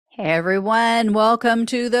Hey everyone, welcome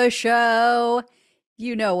to the show.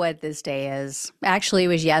 You know what this day is. Actually, it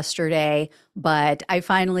was yesterday, but I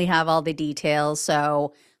finally have all the details.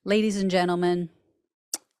 So, ladies and gentlemen,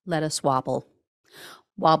 let us wobble.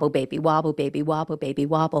 Wobble, baby, wobble, baby, wobble, baby,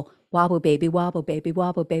 wobble, wobble, baby, wobble, baby,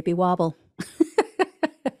 wobble, baby, wobble.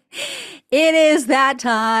 It is that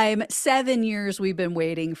time. 7 years we've been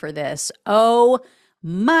waiting for this. Oh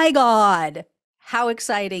my God. How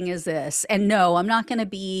exciting is this? And no, I'm not going to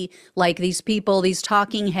be like these people, these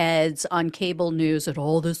talking heads on cable news that,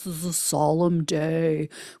 oh, this is a solemn day.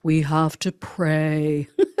 We have to pray.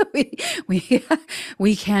 we, we,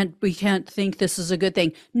 we can't think this is a good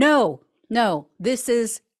thing. No, no, this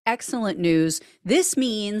is excellent news. This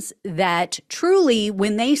means that truly,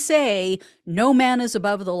 when they say no man is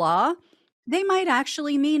above the law, they might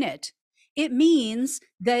actually mean it. It means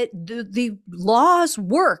that the laws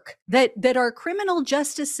work, that our criminal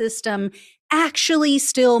justice system actually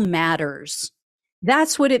still matters.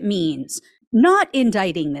 That's what it means. Not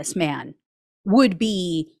indicting this man would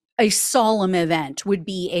be a solemn event, would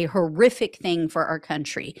be a horrific thing for our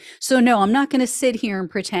country. So no, I'm not going to sit here and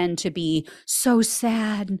pretend to be so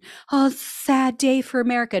sad. Oh, sad day for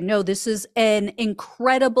America. No, this is an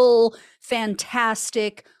incredible,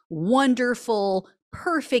 fantastic, wonderful,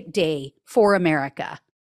 perfect day for America.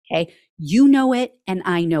 Okay. You know it and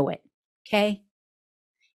I know it. Okay.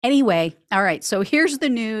 Anyway, all right. So here's the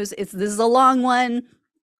news. This is a long one.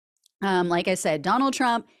 Like I said, Donald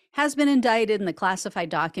Trump has been indicted in the classified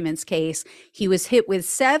documents case. He was hit with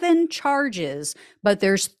 7 charges, but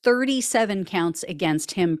there's 37 counts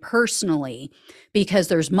against him personally because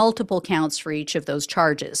there's multiple counts for each of those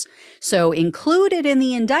charges. So included in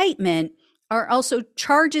the indictment are also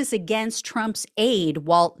charges against Trump's aide,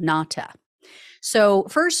 Walt Nauta. So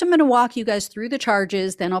first, I'm going to walk you guys through the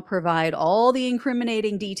charges, then I'll provide all the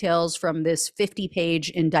incriminating details from this 50-page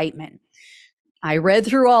indictment. I read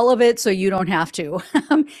through all of it, so you don't have to.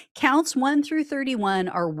 Counts 1 through 31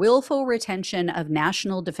 are willful retention of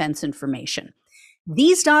national defense information.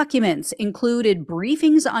 These documents included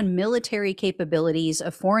briefings on military capabilities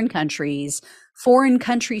of foreign countries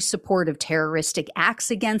support of terroristic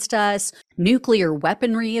acts against us, nuclear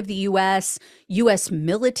weaponry of the U.S.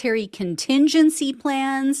 military contingency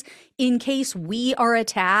plans in case we are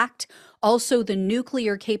attacked, also the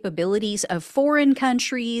nuclear capabilities of foreign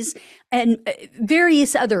countries, and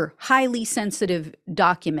various other highly sensitive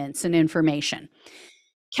documents and information.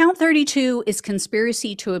 Count 32 is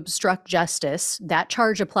conspiracy to obstruct justice. That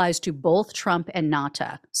charge applies to both Trump and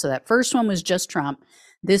Nauta. So that first one was just Trump.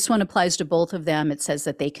 This one applies to both of them. It says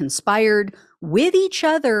that they conspired with each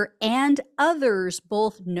other and others,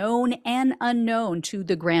 both known and unknown to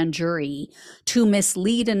the grand jury, to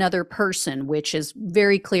mislead another person, which is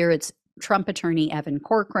very clear. It's Trump attorney Evan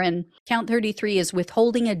Corcoran. Count 33 is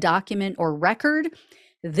withholding a document or record.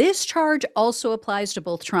 This charge also applies to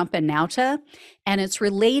both Trump and Nauta, and it's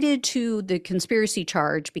related to the conspiracy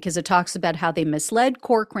charge because it talks about how they misled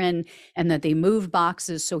Corcoran and that they moved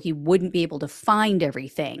boxes so he wouldn't be able to find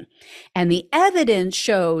everything. And the evidence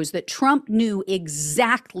shows that Trump knew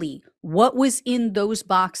exactly what was in those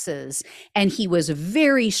boxes, and he was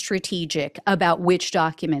very strategic about which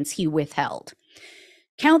documents he withheld.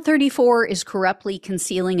 Count 34 is corruptly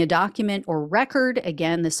concealing a document or record.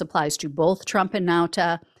 Again, this applies to both Trump and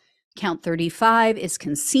Nauta. Count 35 is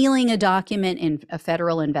concealing a document in a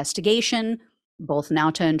federal investigation. Both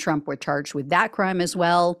Nauta and Trump were charged with that crime as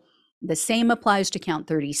well. The same applies to count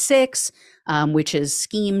 36, which is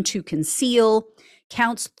scheme to conceal.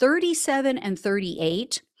 Counts 37 and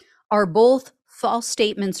 38 are both false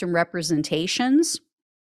statements and representations.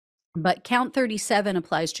 But count 37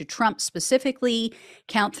 applies to Trump specifically.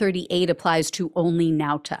 Count 38 applies to only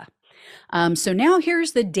Nauta. So now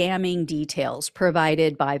here's the damning details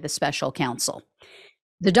provided by the special counsel.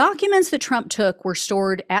 The documents that Trump took were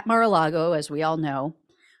stored at Mar-a-Lago, as we all know.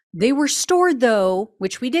 They were stored, though,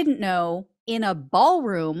 which we didn't know, in a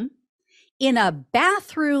ballroom, in a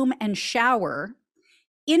bathroom and shower,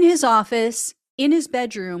 in his office, in his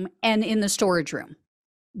bedroom, and in the storage room.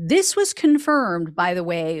 This was confirmed, by the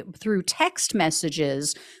way, through text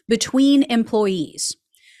messages between employees.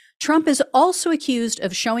 Trump is also accused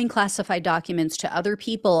of showing classified documents to other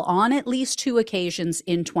people on at least 2 occasions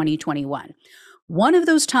in 2021. One of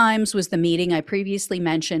those times was the meeting I previously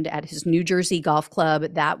mentioned at his New Jersey golf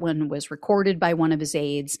club. That one was recorded by one of his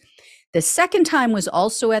aides. The second time was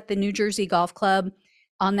also at the New Jersey golf club.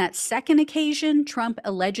 On that second occasion, Trump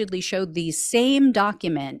allegedly showed the same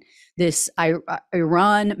document, this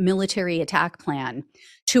Iran military attack plan,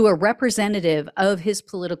 to a representative of his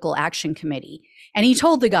political action committee. And he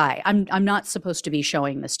told the guy, I'm not supposed to be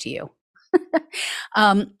showing this to you.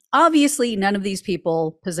 Obviously, none of these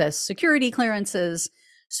people possess security clearances.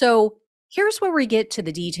 So here's where we get to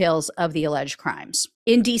the details of the alleged crimes.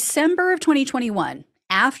 In December of 2021,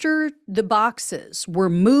 after the boxes were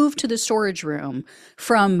moved to the storage room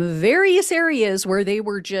from various areas where they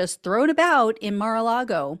were just thrown about in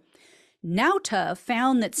Mar-a-Lago, Nauta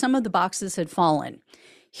found that some of the boxes had fallen.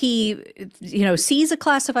 He, sees a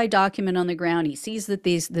classified document on the ground. He sees that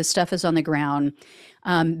this stuff is on the ground.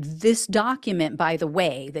 This document, by the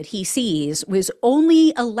way, that he sees was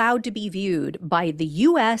only allowed to be viewed by the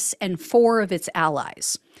US and 4 of its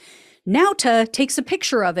allies. Nauta takes a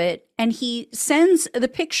picture of it and he sends the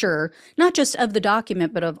picture, not just of the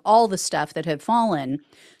document, but of all the stuff that had fallen,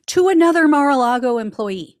 to another Mar-a-Lago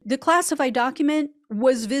employee. The classified document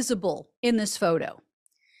was visible in this photo.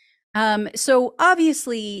 So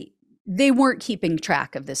obviously they weren't keeping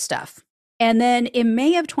track of this stuff. And then in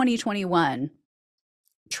May of 2021,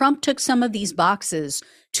 Trump took some of these boxes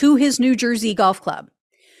to his New Jersey golf club.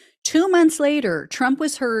 2 months later, Trump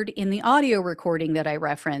was heard in the audio recording that I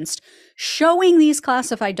referenced, showing these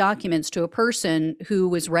classified documents to a person who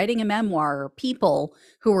was writing a memoir, or people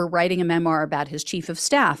who were writing a memoir about his chief of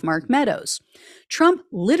staff, Mark Meadows. Trump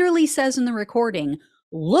literally says in the recording,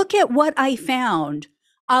 "Look at what I found.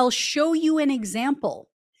 I'll show you an example."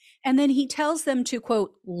 And then he tells them to,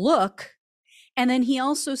 quote, "look." And then he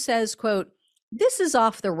also says, quote, "This is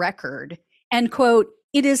off the record." And, quote,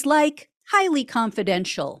 "It is like highly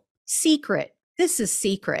confidential, secret. This is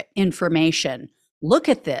secret information. Look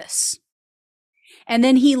at this." And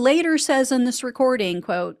then he later says in this recording,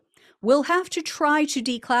 quote, "We'll have to try to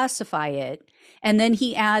declassify it." And then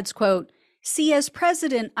he adds, quote, "See, as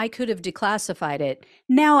president, I could have declassified it.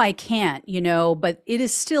 Now I can't, but it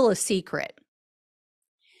is still a secret."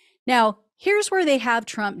 Now, here's where they have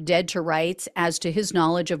Trump dead to rights as to his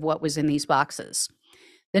knowledge of what was in these boxes.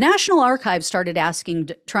 The National Archives started asking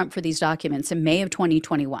Trump for these documents in May of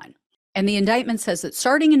 2021. And the indictment says that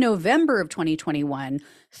starting in November of 2021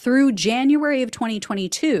 through January of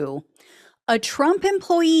 2022, a Trump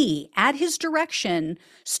employee at his direction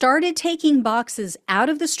started taking boxes out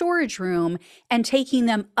of the storage room and taking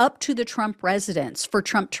them up to the Trump residence for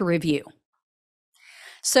Trump to review.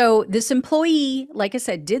 So this employee, like I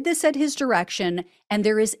said, did this at his direction, and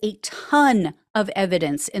there is a ton of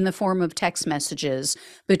evidence in the form of text messages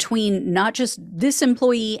between not just this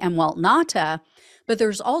employee and Walt Nauta, but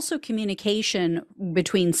there's also communication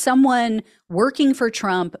between someone working for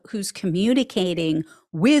Trump who's communicating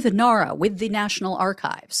with NARA, with the National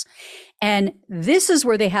Archives. And this is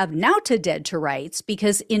where they have Nauta dead to rights,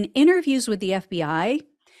 because in interviews with the FBI,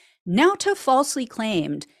 Nauta falsely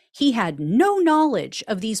claimed he had no knowledge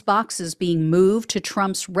of these boxes being moved to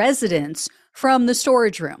Trump's residence from the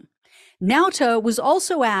storage room. Nauta was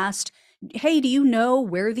also asked, "Hey, do you know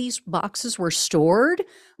where these boxes were stored,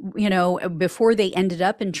 before they ended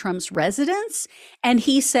up in Trump's residence?" And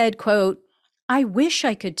he said, quote, "I wish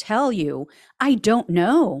I could tell you. I don't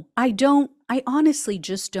know. I honestly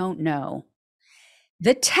just don't know."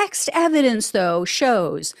 The text evidence, though,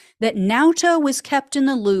 shows that Nauta was kept in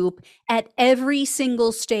the loop at every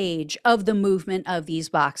single stage of the movement of these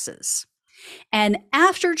boxes. And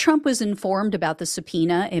after Trump was informed about the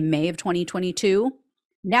subpoena in May of 2022,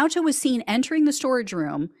 Nauta was seen entering the storage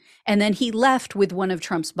room, and then he left with one of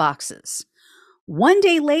Trump's boxes. One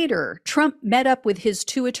day later, Trump met up with his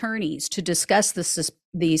 2 attorneys to discuss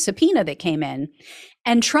the subpoena that came in,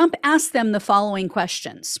 and Trump asked them the following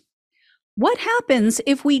questions. What happens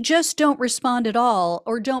if we just don't respond at all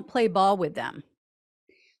or don't play ball with them?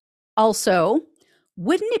 Also,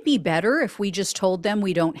 wouldn't it be better if we just told them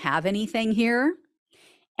we don't have anything here?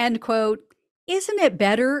 And quote, "Isn't it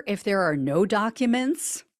better if there are no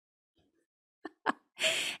documents?"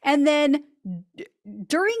 And then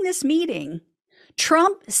during this meeting,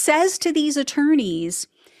 Trump says to these attorneys,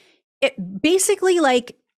 basically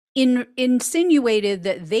insinuated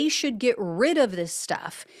that they should get rid of this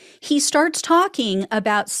stuff. He starts talking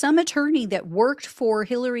about some attorney that worked for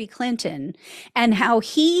Hillary Clinton and how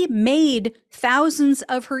he made thousands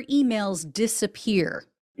of her emails disappear.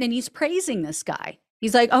 And he's praising this guy.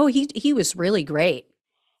 He's like, "Oh, he was really great.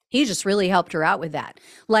 He just really helped her out with that."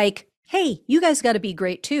 Like, hey, you guys got to be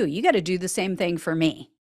great too. You got to do the same thing for me.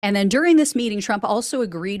 And then during this meeting, Trump also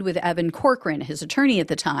agreed with Evan Corcoran, his attorney at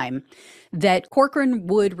the time, that Corcoran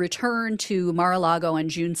would return to Mar-a-Lago on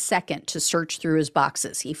June 2nd to search through his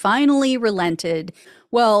boxes. He finally relented.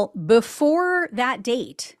 Well, before that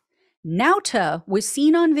date, Nauta was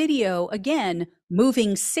seen on video again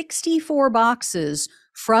moving 64 boxes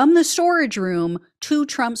from the storage room to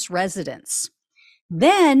Trump's residence.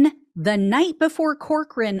 Then The night before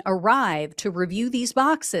Corcoran arrived to review these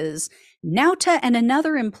boxes, Nauta and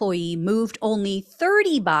another employee moved only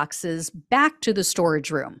 30 boxes back to the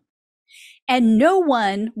storage room. And no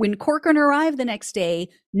one, when Corcoran arrived the next day,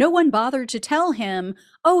 no one bothered to tell him,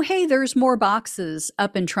 oh, hey, there's more boxes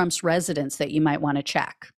up in Trump's residence that you might want to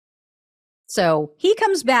check. So he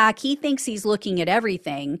comes back. He thinks he's looking at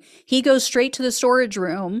everything. He goes straight to the storage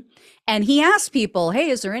room and he asks people, hey,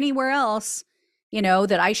 is there anywhere else,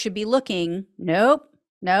 that I should be looking? Nope.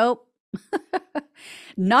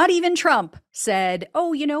 Not even Trump said,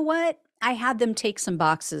 oh, you know what? I had them take some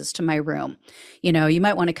boxes to my room. You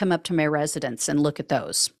might want to come up to my residence and look at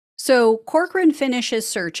those. So Corcoran finishes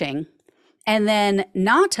searching, and then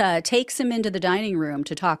Nauta takes him into the dining room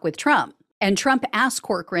to talk with Trump. And Trump asks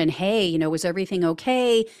Corcoran, hey, was everything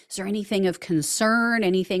okay? Is there anything of concern,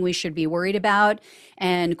 anything we should be worried about?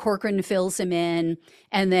 And Corcoran fills him in.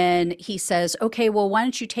 And then he says, okay, well, why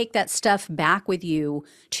don't you take that stuff back with you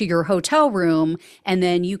to your hotel room and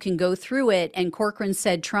then you can go through it. And Corcoran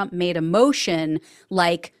said Trump made a motion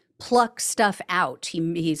like, pluck stuff out.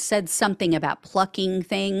 He said something about plucking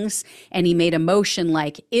things, and he made a motion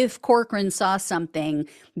like if Corcoran saw something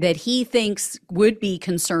that he thinks would be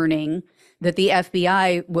concerning that the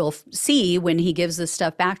FBI will see when he gives this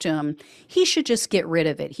stuff back to him, he should just get rid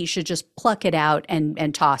of it. He should just pluck it out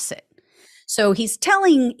and toss it. So he's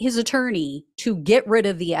telling his attorney to get rid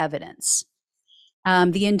of the evidence.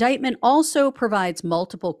 The indictment also provides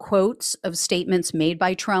multiple quotes of statements made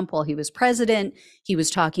by Trump while he was president. He was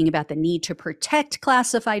talking about the need to protect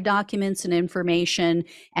classified documents and information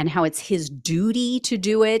and how it's his duty to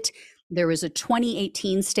do it. There was a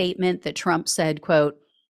 2018 statement that Trump said, quote,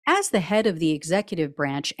 as the head of the executive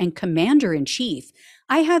branch and commander-in-chief,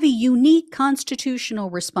 I have a unique constitutional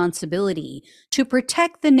responsibility to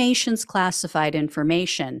protect the nation's classified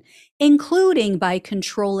information, including by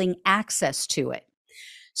controlling access to it.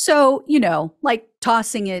 So, like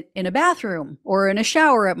tossing it in a bathroom or in a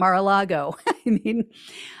shower at Mar-a-Lago.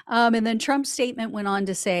 And then Trump's statement went on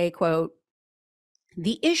to say, quote,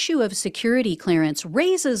 the issue of security clearance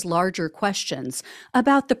raises larger questions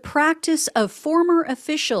about the practice of former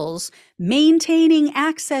officials maintaining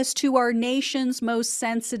access to our nation's most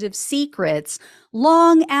sensitive secrets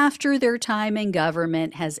long after their time in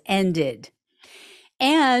government has ended.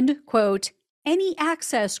 And, quote, any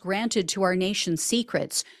access granted to our nation's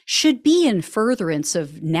secrets should be in furtherance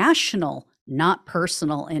of national, not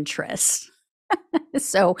personal interests.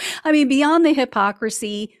 So, beyond the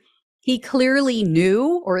hypocrisy, he clearly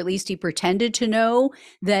knew, or at least he pretended to know,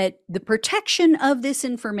 that the protection of this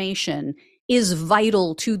information is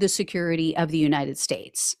vital to the security of the United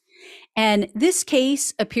States. And this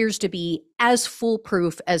case appears to be as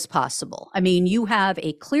foolproof as possible. You have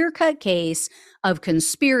a clear-cut case of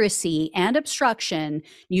conspiracy and obstruction.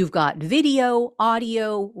 You've got video,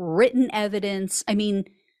 audio, written evidence.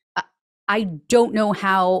 I don't know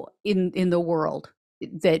how in the world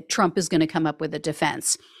that Trump is going to come up with a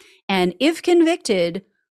defense. And if convicted,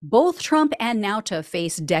 both Trump and Nauta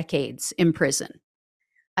face decades in prison.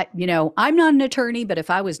 I'm not an attorney, but if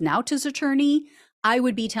I was Nauta's attorney, I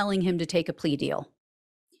would be telling him to take a plea deal.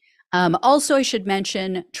 Also, I should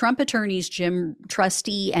mention Trump attorneys Jim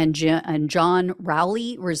Trusty and John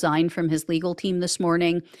Rowley resigned from his legal team this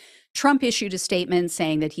morning. Trump issued a statement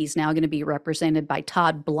saying that he's now going to be represented by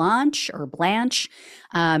Todd Blanche.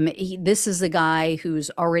 This is a guy who's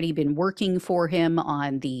already been working for him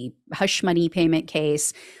on the hush money payment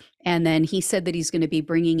case. And then he said that he's going to be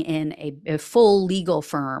bringing in a full legal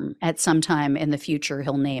firm at some time in the future.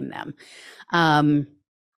 He'll name them.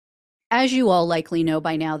 As you all likely know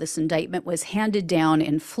by now, this indictment was handed down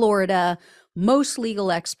in Florida. Most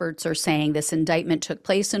legal experts are saying this indictment took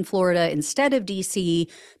place in Florida instead of D.C.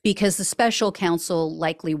 because the special counsel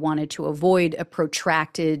likely wanted to avoid a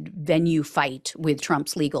protracted venue fight with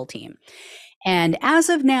Trump's legal team. And as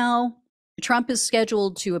of now, Trump is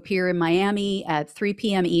scheduled to appear in Miami at 3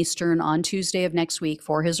 p.m. Eastern on Tuesday of next week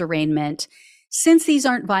for his arraignment. Since these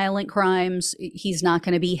aren't violent crimes, he's not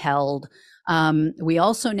going to be held. We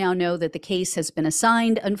also now know that the case has been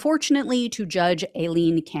assigned, unfortunately, to Judge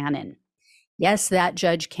Aileen Cannon. Yes, that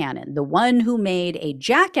Judge Cannon, the one who made a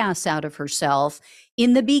jackass out of herself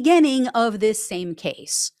in the beginning of this same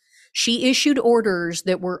case. She issued orders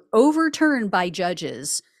that were overturned by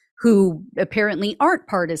judges who apparently aren't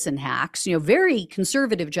partisan hacks, very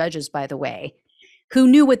conservative judges, by the way, who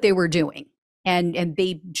knew what they were doing. And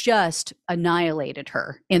they just annihilated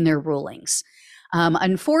her in their rulings.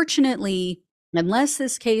 Unfortunately, unless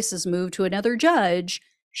this case is moved to another judge,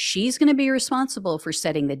 she's going to be responsible for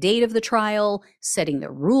setting the date of the trial, setting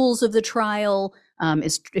the rules of the trial.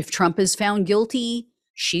 If Trump is found guilty,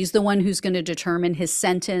 She's the one who's going to determine his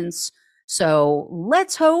sentence. So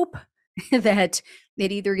let's hope that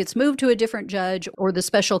it either gets moved to a different judge or the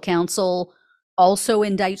special counsel also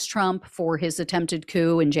indicts Trump for his attempted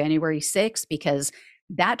coup in January 6th, because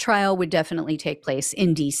that trial would definitely take place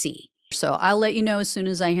in DC. So I'll let you know as soon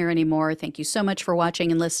as I hear any more. Thank you so much for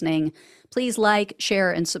watching and listening. Please like,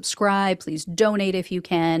 share, and subscribe. Please donate if you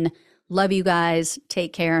can. Love you guys.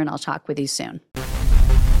 Take care, and I'll talk with you soon.